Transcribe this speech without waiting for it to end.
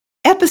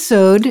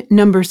Episode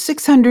number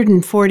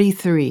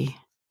 643,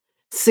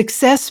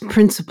 Success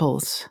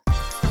Principles.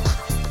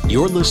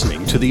 You're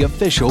listening to the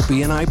official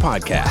BNI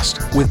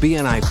podcast with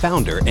BNI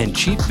founder and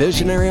Chief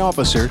Visionary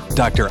Officer,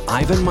 Dr.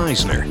 Ivan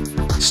Misner.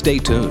 Stay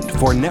tuned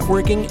for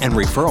networking and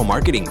referral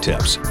marketing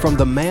tips from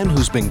the man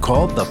who's been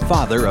called the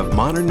father of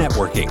modern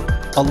networking,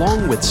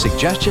 along with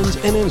suggestions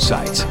and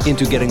insights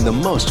into getting the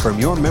most from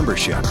your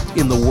membership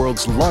in the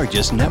world's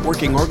largest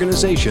networking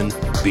organization,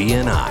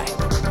 BNI.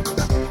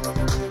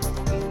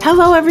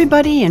 Hello,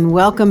 everybody, and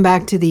welcome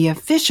back to the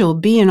official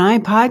BNI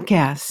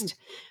podcast.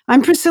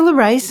 I'm Priscilla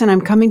Rice, and I'm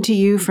coming to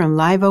you from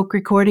Live Oak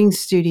Recording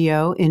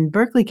Studio in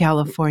Berkeley,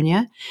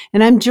 California,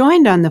 and I'm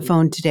joined on the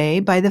phone today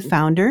by the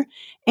founder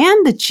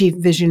and the Chief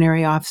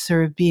Visionary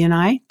Officer of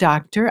BNI,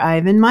 Dr.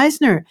 Ivan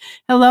Misner.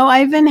 Hello,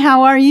 Ivan.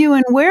 How are you,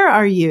 and where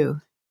are you?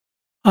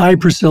 Hi,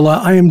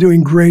 Priscilla. I am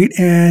doing great,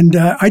 and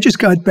I just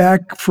got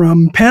back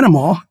from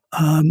Panama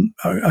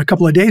a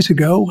couple of days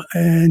ago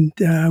and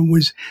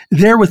was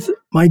there with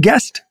my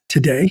guest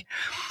today,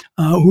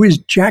 who is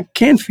Jack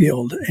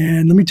Canfield.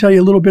 And let me tell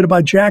you a little bit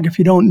about Jack. If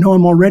you don't know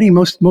him already,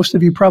 most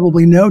of you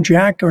probably know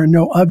Jack or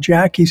know of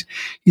Jack. He's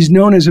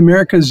known as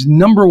America's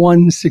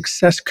 #1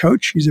 success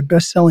coach. He's a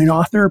best-selling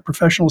author,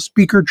 professional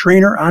speaker,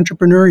 trainer,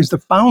 entrepreneur. He's the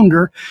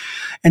founder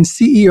and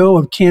CEO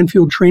of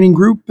Canfield Training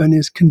Group and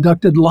has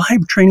conducted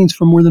live trainings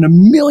for more than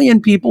 1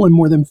 million people in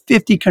more than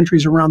 50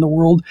 countries around the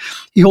world.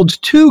 He holds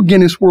 2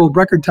 Guinness World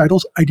Record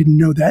titles. I didn't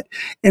know that.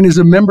 And is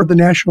a member of the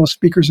National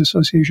Speakers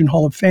Association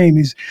Hall of Fame.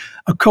 He's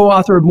a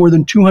co-author of more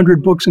than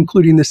 200 books,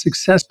 including The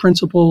Success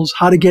Principles,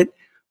 How to Get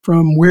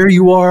from Where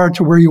You Are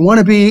to Where You Want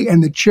to Be,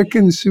 and the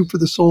Chicken Soup for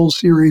the Soul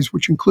series,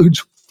 which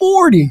includes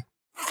 40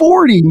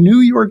 New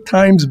York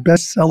Times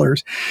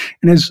bestsellers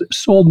and has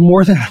sold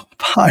more than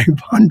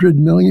 500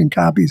 million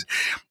copies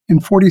in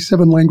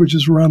 47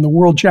 languages around the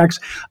world. Jack's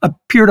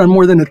appeared on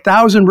more than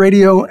 1,000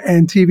 radio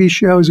and TV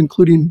shows,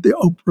 including The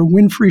Oprah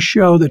Winfrey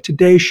Show, The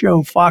Today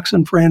Show, Fox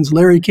and Friends,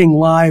 Larry King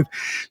Live,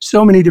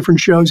 so many different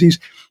shows. He's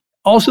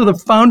also the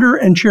founder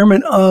and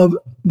chairman of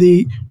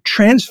the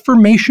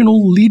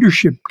Transformational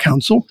Leadership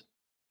Council,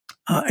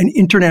 an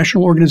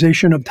international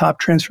organization of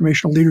top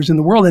transformational leaders in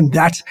the world. And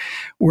that's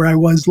where I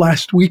was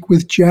last week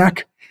with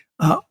Jack.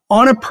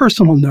 On a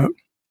personal note,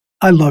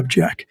 I love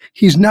Jack.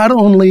 He's not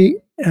only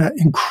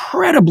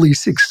incredibly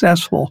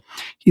successful,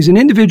 he's an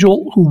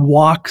individual who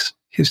walks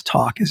his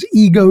talk. His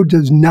ego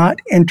does not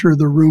enter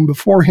the room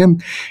before him,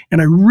 and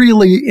I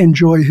really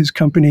enjoy his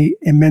company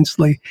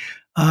immensely.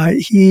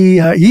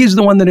 He's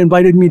the one that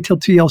invited me to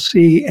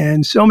TLC,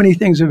 and so many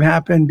things have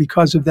happened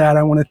because of that.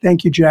 I want to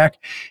thank you, Jack,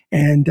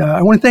 and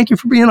I want to thank you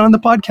for being on the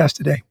podcast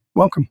today.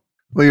 Welcome.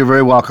 Well, you're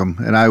very welcome,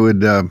 and I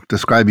would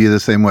describe you the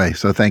same way,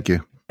 so thank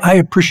you. I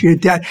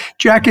appreciate that.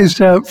 Jack is,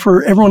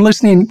 for everyone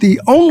listening,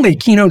 the only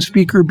keynote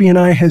speaker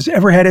BNI has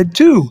ever had at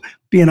 2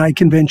 BNI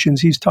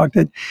conventions. He's talked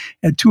at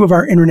 2 of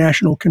our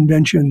international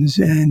conventions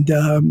and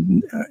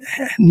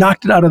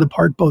knocked it out of the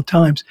park both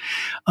times.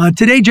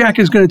 Today, Jack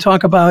is going to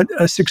talk about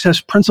Success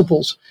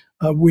Principles,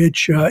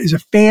 which is a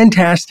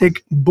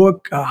fantastic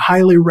book,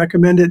 highly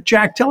recommended.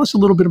 Jack, tell us a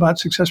little bit about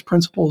Success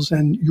Principles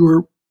and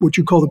what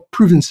you call the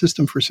proven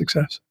system for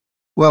success.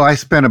 Well, I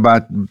spent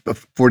about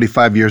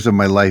 45 years of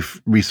my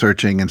life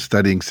researching and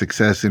studying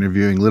success,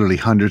 interviewing literally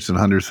hundreds and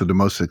hundreds of the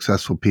most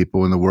successful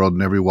people in the world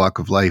in every walk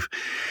of life,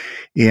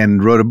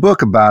 and wrote a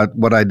book about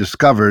what I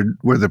discovered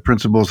were the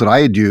principles that I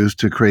had used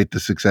to create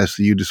the success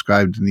that you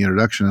described in the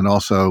introduction, and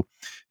also,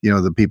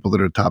 the people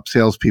that are top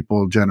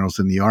salespeople, generals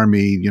in the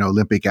Army,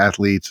 Olympic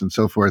athletes, and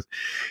so forth.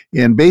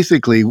 And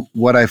basically,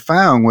 what I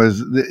found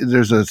was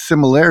there's a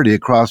similarity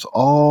across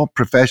all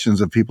professions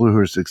of people who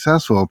are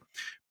successful,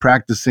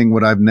 practicing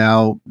what I've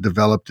now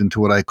developed into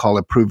what I call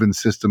a proven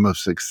system of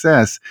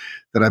success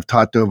that I've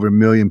taught to over 1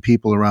 million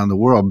people around the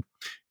world.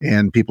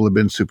 And people have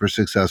been super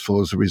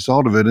successful as a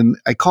result of it. And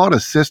I call it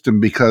a system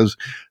because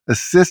a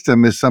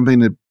system is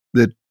something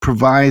that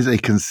provides a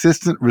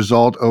consistent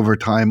result over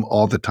time,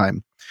 all the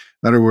time.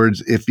 In other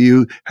words, if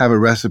you have a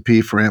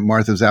recipe for Aunt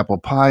Martha's apple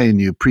pie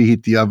and you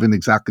preheat the oven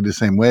exactly the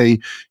same way,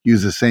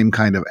 use the same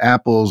kind of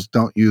apples,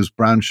 don't use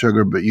brown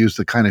sugar, but use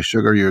the kind of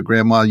sugar your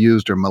grandma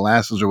used or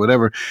molasses or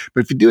whatever.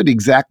 But if you do it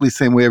exactly the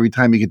same way every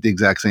time, you get the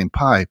exact same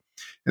pie.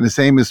 And the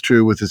same is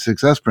true with the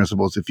success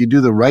principles. If you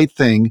do the right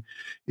thing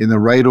in the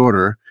right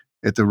order,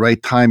 at the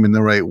right time in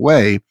the right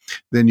way,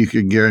 then you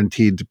can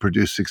guaranteed to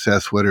produce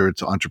success, whether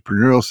it's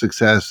entrepreneurial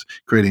success,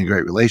 creating a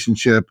great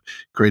relationship,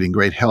 creating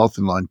great health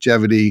and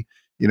longevity,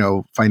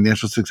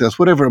 financial success,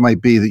 whatever it might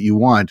be that you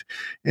want.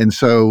 And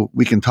so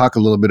we can talk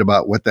a little bit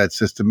about what that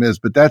system is,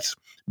 but that's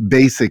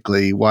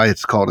basically why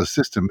it's called a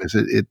system. Is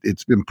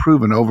it's been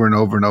proven over and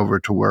over and over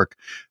to work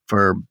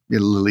for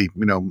literally,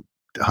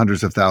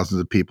 hundreds of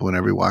thousands of people in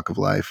every walk of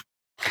life.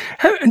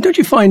 And don't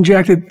you find,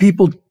 Jack, that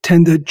people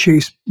tend to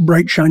chase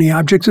bright, shiny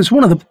objects? It's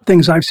one of the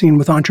things I've seen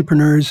with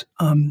entrepreneurs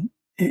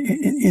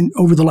in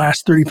over the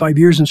last 35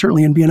 years, and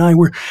certainly in BNI,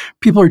 where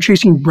people are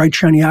chasing bright,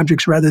 shiny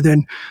objects rather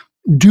than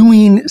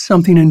doing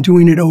something and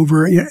doing it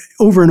over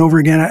and over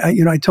again.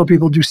 I tell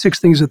people do 6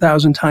 things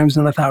 1,000 times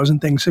and 1,000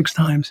 things 6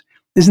 times.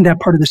 Isn't that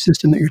part of the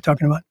system that you're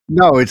talking about?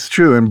 No, it's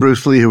true. And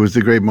Bruce Lee, who was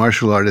the great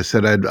martial artist,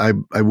 said,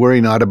 I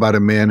worry not about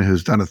a man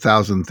who's done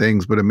 1,000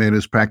 things, but a man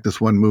who's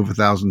practiced one move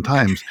 1,000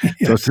 times.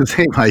 Yeah. So it's the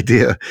same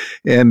idea.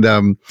 And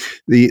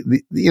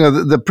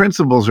the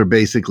principles are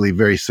basically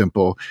very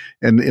simple.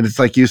 And it's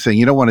like you saying,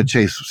 you don't want to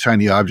chase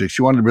shiny objects.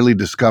 You want to really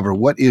discover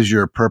what is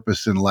your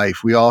purpose in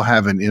life. We all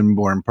have an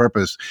inborn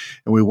purpose,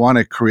 and we want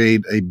to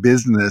create a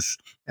business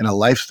and a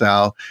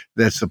lifestyle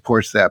that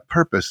supports that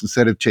purpose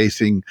instead of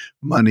chasing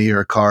money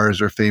or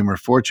cars or fame or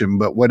fortune.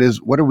 But what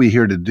are we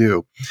here to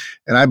do?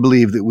 And I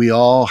believe that we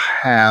all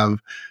have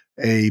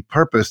a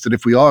purpose that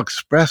if we all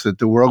express it,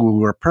 the world will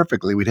work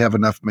perfectly. We'd have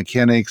enough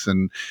mechanics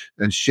and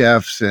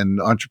chefs and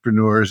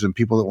entrepreneurs and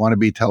people that want to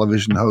be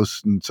television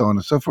hosts and so on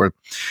and so forth.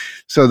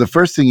 So the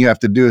first thing you have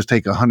to do is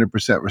take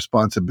 100%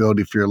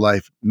 responsibility for your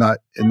life, not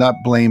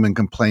blame and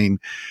complain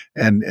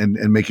and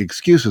make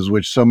excuses,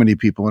 which so many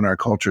people in our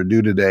culture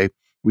do today.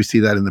 We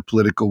see that in the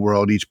political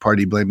world, each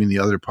party blaming the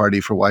other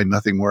party for why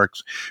nothing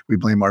works. We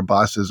blame our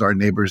bosses, our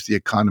neighbors, the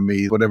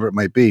economy, whatever it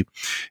might be.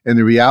 And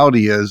the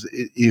reality is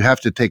you have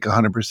to take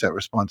 100%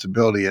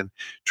 responsibility and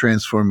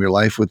transform your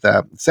life with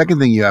that. Second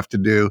thing you have to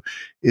do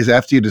is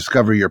after you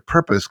discover your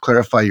purpose,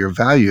 clarify your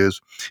values,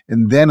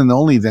 and then and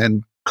only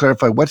then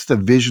clarify what's the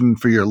vision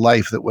for your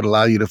life that would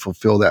allow you to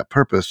fulfill that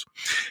purpose.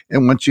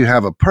 And once you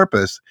have a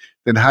purpose,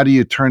 then how do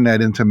you turn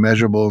that into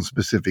measurable and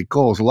specific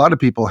goals? A lot of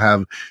people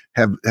have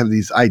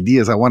these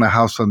ideas. I want a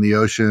house on the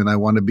ocean. I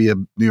want to be a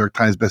New York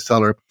Times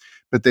bestseller,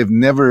 but they've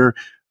never,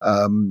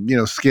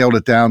 scaled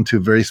it down to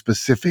very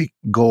specific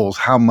goals.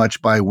 How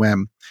much by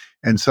when?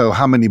 And so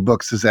how many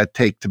books does that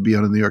take to be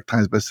on a New York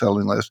Times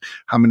bestselling list?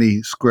 How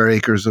many square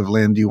acres of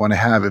land do you want to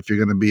have if you're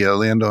going to be a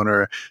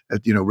landowner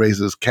that,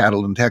 raises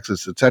cattle in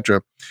Texas, et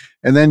cetera?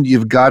 And then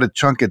you've got to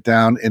chunk it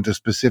down into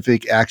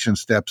specific action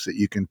steps that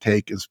you can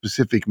take and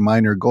specific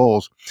minor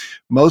goals.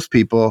 Most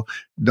people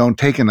don't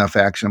take enough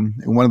action.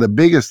 And one of the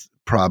biggest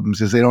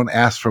problems is they don't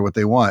ask for what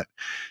they want.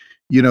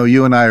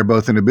 You and I are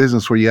both in a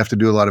business where you have to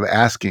do a lot of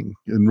asking,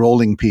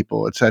 enrolling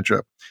people, et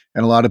cetera.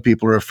 And a lot of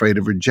people are afraid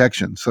of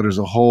rejection. So there's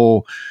a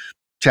whole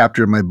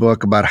chapter in my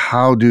book about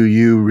how do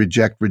you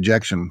reject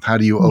rejection? How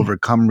do you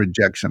overcome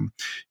rejection?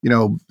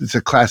 It's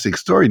a classic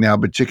story now,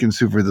 but Chicken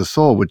Soup for the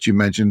Soul, which you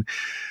mentioned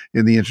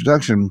in the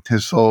introduction,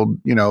 has sold,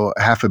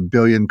 500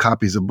 million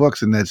copies of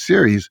books in that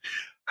series.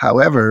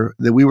 However,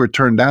 that we were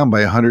turned down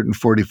by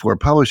 144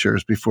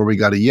 publishers before we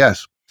got a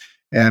yes.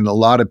 And a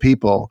lot of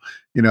people,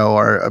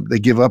 they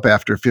give up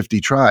after 50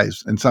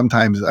 tries. And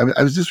sometimes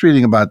I was just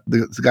reading about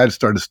the guy that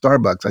started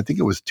Starbucks. I think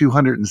it was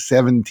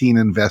 217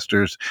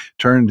 investors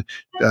turned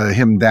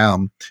him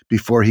down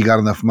before he got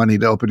enough money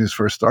to open his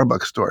first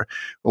Starbucks store.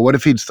 Well, what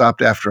if he'd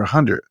stopped after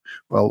 100?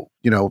 Well,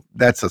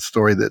 that's a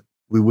story that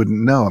we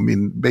wouldn't know. I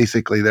mean,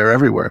 basically they're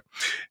everywhere.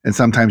 And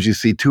sometimes you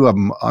see two of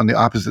them on the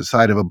opposite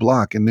side of a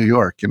block in New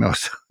York,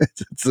 so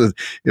it's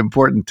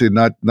important to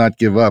not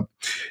give up.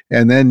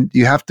 And then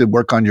you have to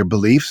work on your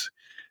beliefs.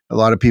 A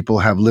lot of people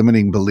have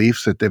limiting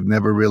beliefs that they've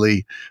never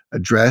really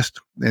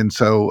addressed. And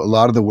so a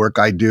lot of the work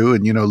I do,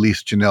 and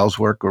Lise Janelle's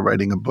work, we're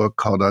writing a book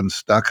called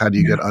Unstuck. How do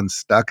you get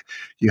unstuck?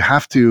 You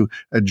have to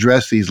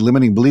address these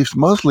limiting beliefs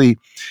mostly.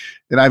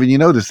 And Ivan,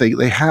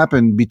 they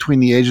happen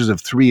between the ages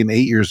of 3 and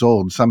 8 years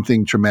old.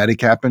 Something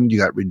traumatic happened. You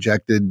got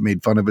rejected,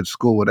 made fun of at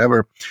school,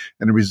 whatever.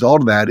 And the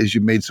result of that is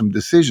you made some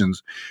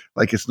decisions.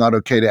 Like it's not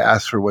okay to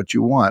ask for what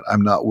you want.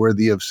 I'm not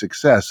worthy of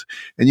success.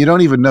 And you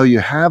don't even know you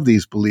have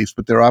these beliefs,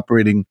 but they're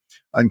operating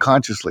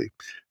unconsciously.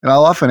 And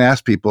I'll often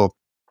ask people,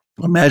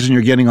 imagine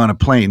you're getting on a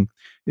plane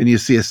and you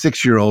see a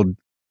 6-year-old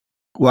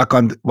walk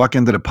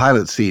into the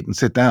pilot seat and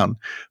sit down.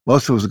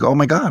 Most of us go, oh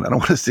my God, I don't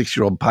want a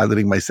 6-year-old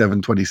piloting my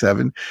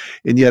 727.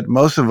 And yet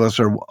most of us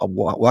are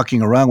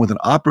walking around with an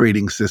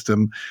operating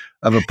system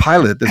of a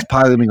pilot that's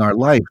piloting our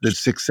life that's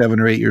 6, 7,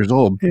 or 8 years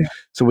old. Yeah.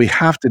 So we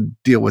have to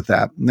deal with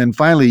that. And then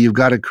finally, you've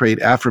got to create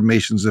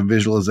affirmations and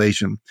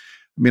visualization.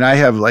 I mean, I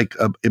have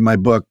in my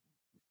book,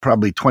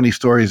 probably 20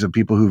 stories of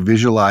people who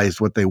visualized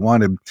what they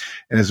wanted.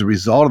 And as a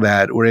result of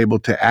that, were able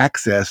to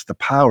access the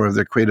power of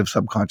their creative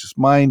subconscious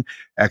mind,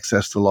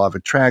 access the law of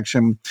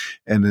attraction.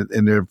 And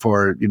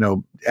therefore,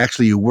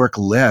 actually you work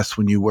less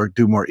when you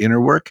do more inner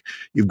work.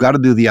 You've got to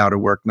do the outer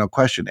work, no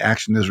question.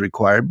 Action is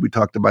required. We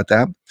talked about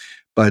that.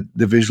 But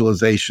the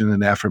visualization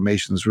and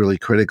affirmation is really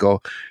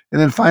critical. And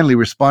then finally,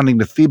 responding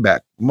to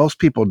feedback. Most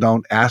people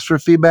don't ask for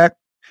feedback.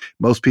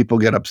 Most people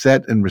get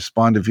upset and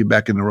respond to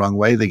feedback in the wrong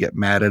way. They get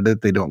mad at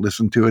it. They don't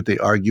listen to it. They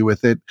argue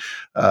with it.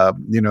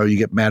 You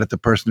get mad at the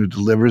person who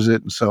delivers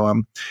it and so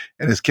on.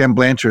 And as Ken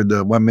Blanchard,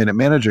 the 1 Minute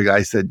Manager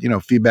guy said,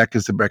 feedback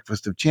is the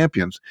breakfast of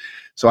champions.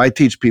 So I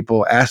teach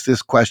people, ask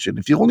this question.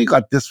 If you only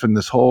got this from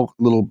this whole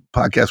little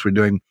podcast we're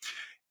doing,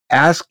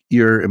 ask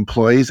your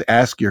employees,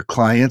 ask your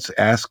clients,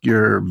 ask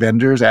your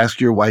vendors,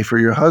 ask your wife or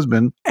your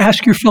husband.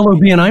 Ask your fellow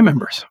BNI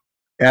members.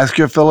 Ask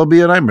your fellow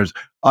BNI members.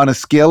 On a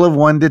scale of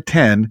 1 to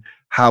 10,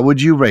 How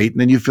would you rate? And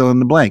then you fill in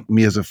the blank.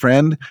 Me as a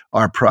friend,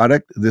 our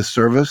product, this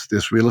service,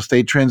 this real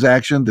estate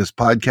transaction, this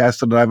podcast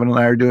that Ivan and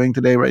I are doing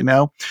today right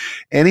now.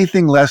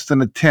 Anything less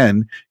than a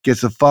 10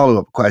 gets a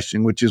follow-up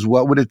question, which is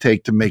what would it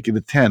take to make it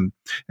a 10?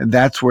 And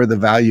that's where the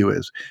value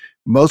is.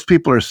 Most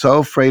people are so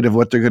afraid of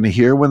what they're going to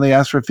hear when they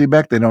ask for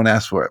feedback, they don't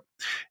ask for it.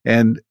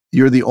 And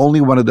you're the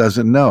only one who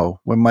doesn't know.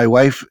 When my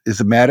wife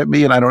is mad at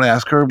me and I don't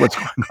ask her what's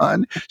going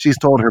on, she's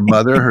told her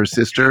mother, her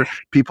sister,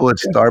 people at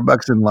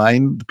Starbucks in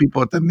line, the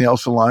people at the nail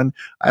salon.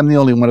 I'm the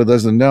only one who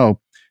doesn't know.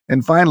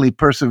 And finally,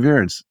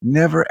 perseverance.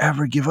 Never,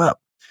 ever give up.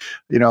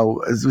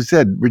 As we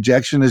said,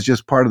 rejection is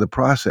just part of the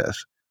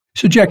process.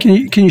 So, Jack,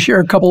 can you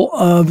share a couple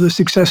of the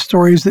success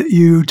stories that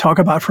you talk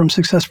about from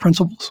Success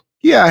Principles?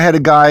 Yeah, I had a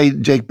guy,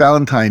 Jake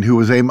Ballantyne, who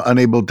was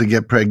unable to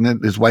get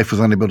pregnant. His wife was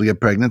unable to get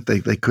pregnant.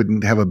 They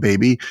couldn't have a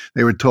baby.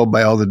 They were told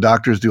by all the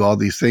doctors, do all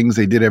these things.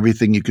 They did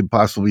everything you could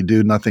possibly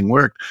do. Nothing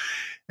worked.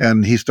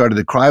 And he started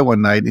to cry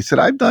one night. And he said,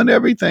 I've done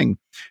everything.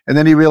 And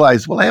then he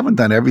realized, well, I haven't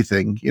done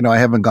everything. I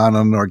haven't gone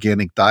on an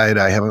organic diet.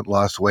 I haven't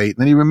lost weight. And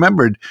then he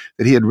remembered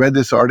that he had read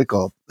this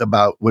article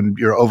about when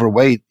you're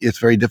overweight, it's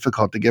very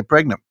difficult to get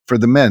pregnant for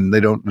the men. They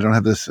don't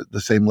have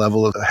the same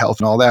level of health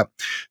and all that.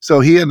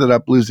 So he ended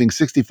up losing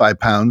 65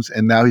 pounds.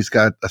 And now he's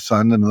got a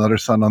son and another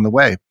son on the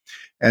way.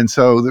 And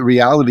so the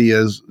reality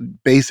is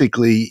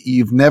basically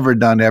you've never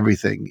done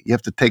everything. You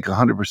have to take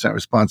 100%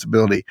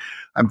 responsibility.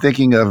 I'm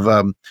thinking of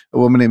a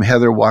woman named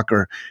Heather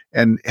Walker.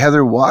 And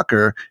Heather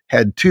Walker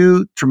had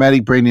 2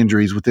 traumatic brain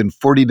injuries within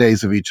 40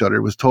 days of each other.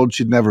 Was told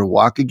she'd never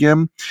walk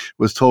again,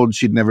 was told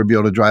she'd never be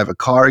able to drive a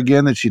car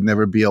again, that she'd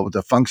never be able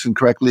to function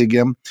correctly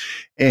again.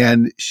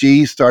 And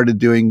she started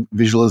doing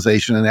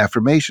visualization and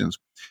affirmations.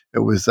 It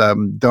was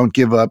don't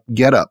give up,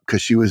 get up,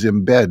 because she was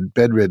in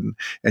bedridden.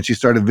 And she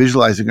started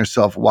visualizing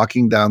herself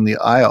walking down the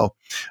aisle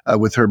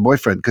with her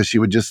boyfriend because she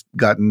had just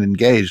gotten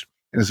engaged.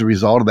 And as a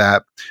result of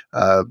that,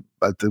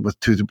 but with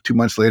two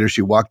months later,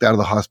 she walked out of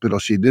the hospital.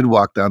 She did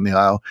walk down the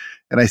aisle.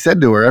 And I said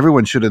to her,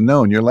 everyone should have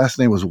known your last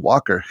name was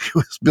Walker. It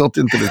was built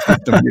into the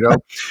system,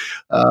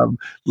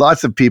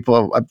 Lots of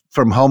people,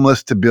 from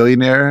homeless to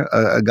billionaire.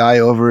 A guy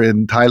over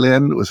in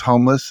Thailand was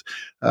homeless,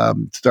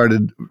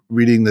 started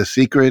reading The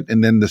Secret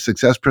and then the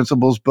Success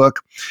Principles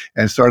book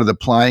and started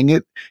applying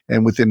it.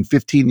 And within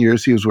 15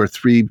 years, he was worth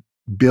 $3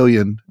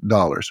 billion.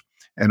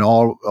 And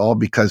all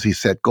because he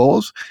set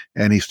goals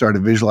and he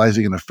started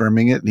visualizing and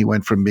affirming it. And he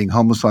went from being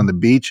homeless on the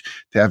beach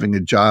to having a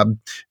job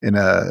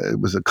it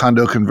was a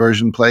condo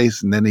conversion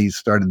place. And then he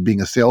started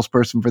being a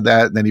salesperson for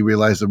that. And then he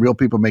realized the real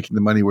people making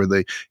the money were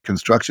the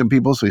construction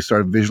people. So he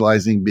started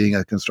visualizing being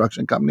a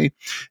construction company.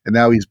 And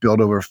now he's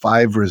built over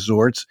 5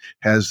 resorts,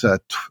 has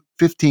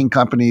 15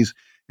 companies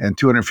and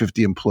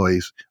 250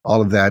 employees. All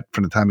of that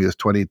from the time he was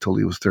 20 till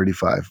he was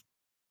 35.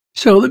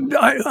 So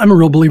I'm a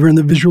real believer in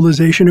the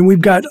visualization, and we've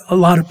got a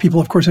lot of people,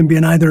 of course, in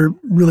BNI. They're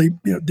really,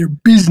 they're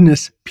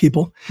business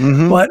people,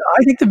 but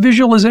I think the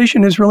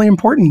visualization is really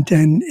important.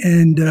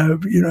 And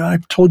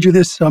I've told you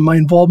this. My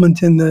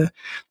involvement in the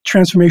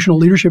Transformational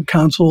Leadership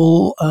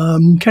Council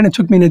kind of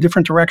took me in a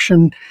different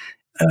direction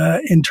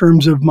in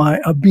terms of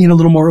being a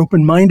little more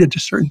open-minded to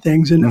certain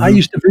things. And I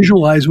used to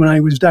visualize when I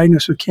was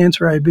diagnosed with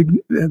cancer. I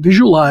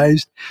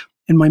visualized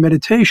in my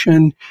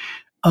meditation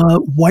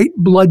white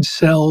blood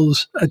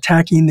cells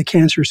attacking the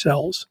cancer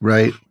cells.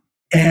 Right.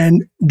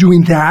 And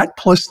doing that,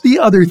 plus the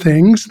other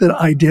things that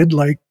I did,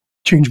 like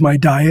change my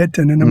diet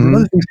and a number of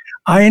other things,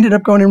 I ended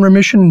up going in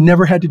remission,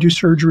 never had to do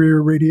surgery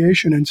or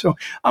radiation. And so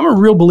I'm a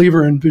real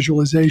believer in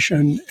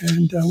visualization.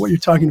 And what you're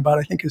talking about,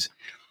 I think, is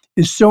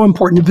so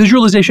important.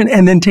 Visualization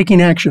and then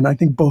taking action, I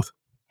think both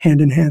hand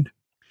in hand.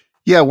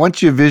 Yeah,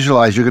 once you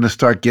visualize, you're going to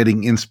start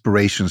getting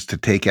inspirations to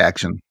take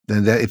action.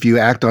 And if you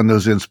act on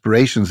those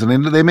inspirations,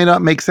 and they may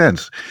not make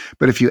sense,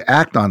 but if you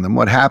act on them,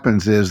 what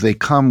happens is they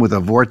come with a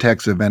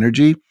vortex of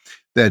energy.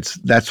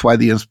 That's why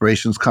the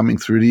inspiration's coming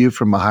through to you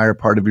from a higher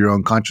part of your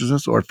own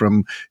consciousness or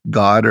from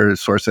God or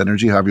source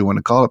energy, however you want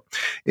to call it.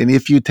 And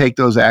if you take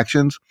those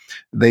actions,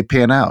 they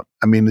pan out.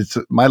 I mean,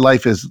 my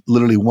life is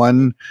literally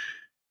one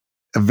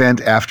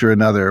event after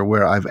another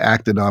where I've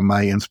acted on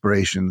my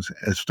inspirations.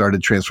 I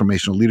started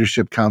Transformational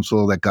Leadership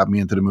Council that got me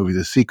into the movie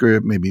The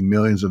Secret, maybe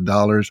millions of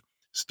dollars.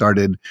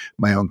 Started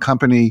my own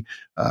company,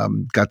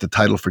 got the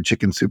title for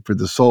Chicken Soup for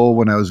the Soul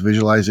when I was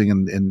visualizing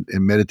and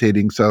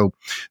meditating. So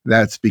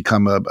that's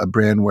become a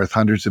brand worth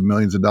hundreds of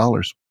millions of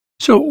dollars.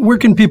 So where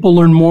can people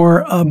learn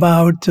more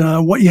about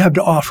what you have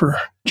to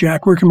offer,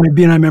 Jack? Where can my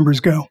BNI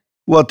members go?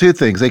 Well, 2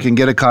 things. They can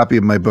get a copy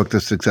of my book,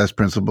 The Success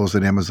Principles,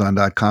 at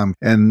Amazon.com.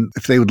 And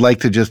if they would like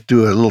to just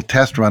do a little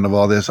test run of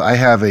all this, I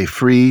have a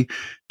free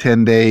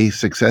 10-day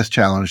success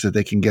challenge that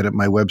they can get at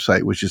my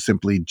website, which is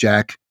simply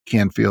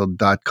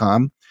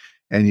jackcanfield.com.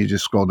 And you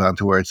just scroll down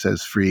to where it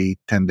says free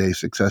 10-day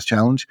success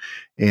challenge.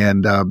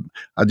 And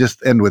I'll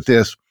just end with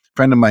this. A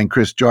friend of mine,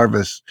 Chris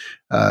Jarvis,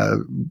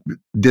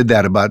 did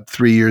that about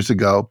 3 years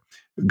ago,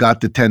 got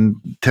the 10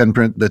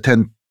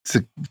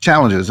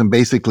 challenges and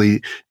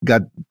basically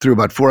got through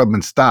about 4 of them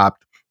and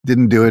stopped,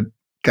 didn't do it,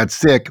 got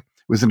sick,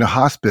 was in a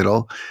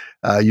hospital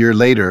a year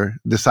later,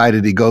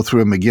 decided he'd go through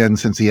them again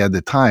since he had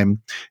the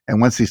time. And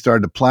once he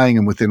started applying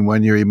them, within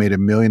 1 year, he made $1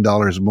 million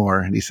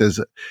more. And he says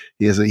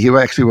he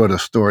actually wrote a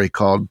story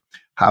called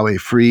How a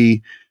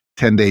Free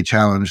 10-Day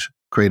Challenge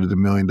Created $1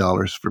 million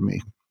for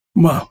me.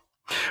 Wow.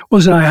 Well,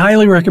 listen, I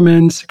highly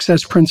recommend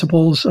Success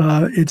Principles.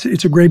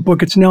 It's a great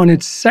book. It's now in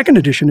its second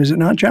edition, is it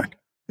not, Jack?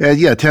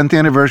 Yeah, 10th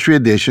anniversary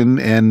edition.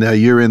 And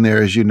you're in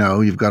there, as you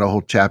know. You've got a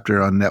whole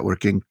chapter on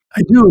networking.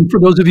 I do. And for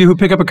those of you who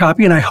pick up a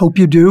copy, and I hope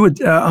you do,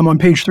 I'm on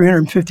page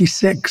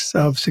 356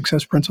 of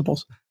Success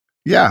Principles.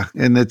 Yeah.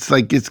 And it's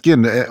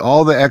again,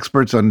 all the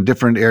experts on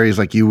different areas,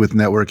 like you with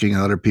networking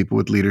and other people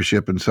with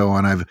leadership and so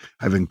on.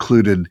 I've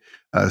included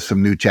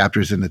some new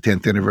chapters in the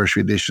 10th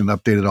anniversary edition,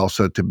 updated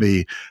also to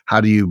be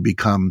how do you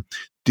become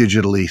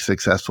digitally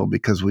successful,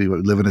 because we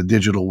live in a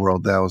digital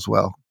world now as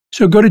well.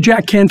 So go to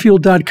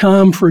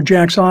jackcanfield.com for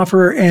Jack's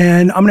offer.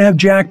 And I'm going to have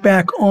Jack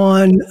back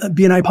on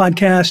BNI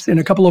Podcast in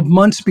a couple of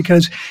months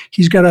because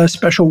he's got a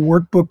special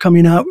workbook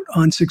coming out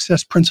on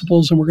Success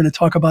Principles. And we're going to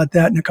talk about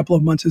that in a couple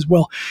of months as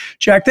well.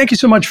 Jack, thank you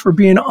so much for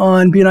being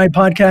on BNI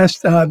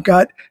Podcast. I've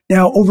got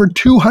now over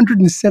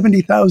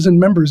 270,000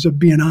 members of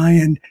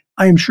BNI, and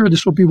I am sure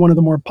this will be one of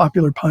the more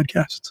popular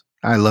podcasts.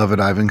 I love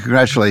it, Ivan.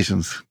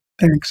 Congratulations.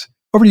 Thanks.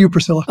 Over to you,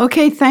 Priscilla.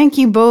 Okay, thank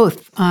you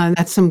both.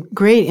 That's some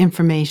great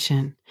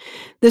information.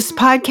 This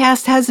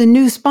podcast has a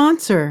new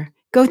sponsor.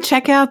 Go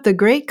check out the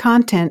great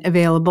content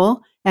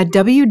available at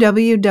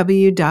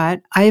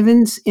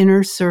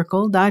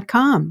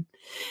www.ivansinnercircle.com.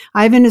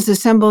 Ivan has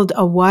assembled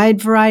a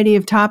wide variety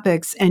of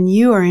topics, and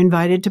you are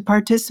invited to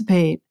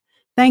participate.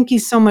 Thank you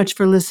so much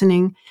for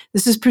listening.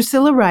 This is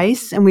Priscilla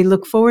Rice, and we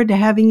look forward to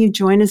having you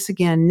join us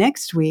again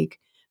next week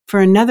for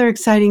another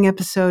exciting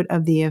episode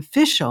of the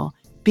official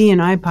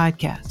BNI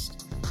Podcast.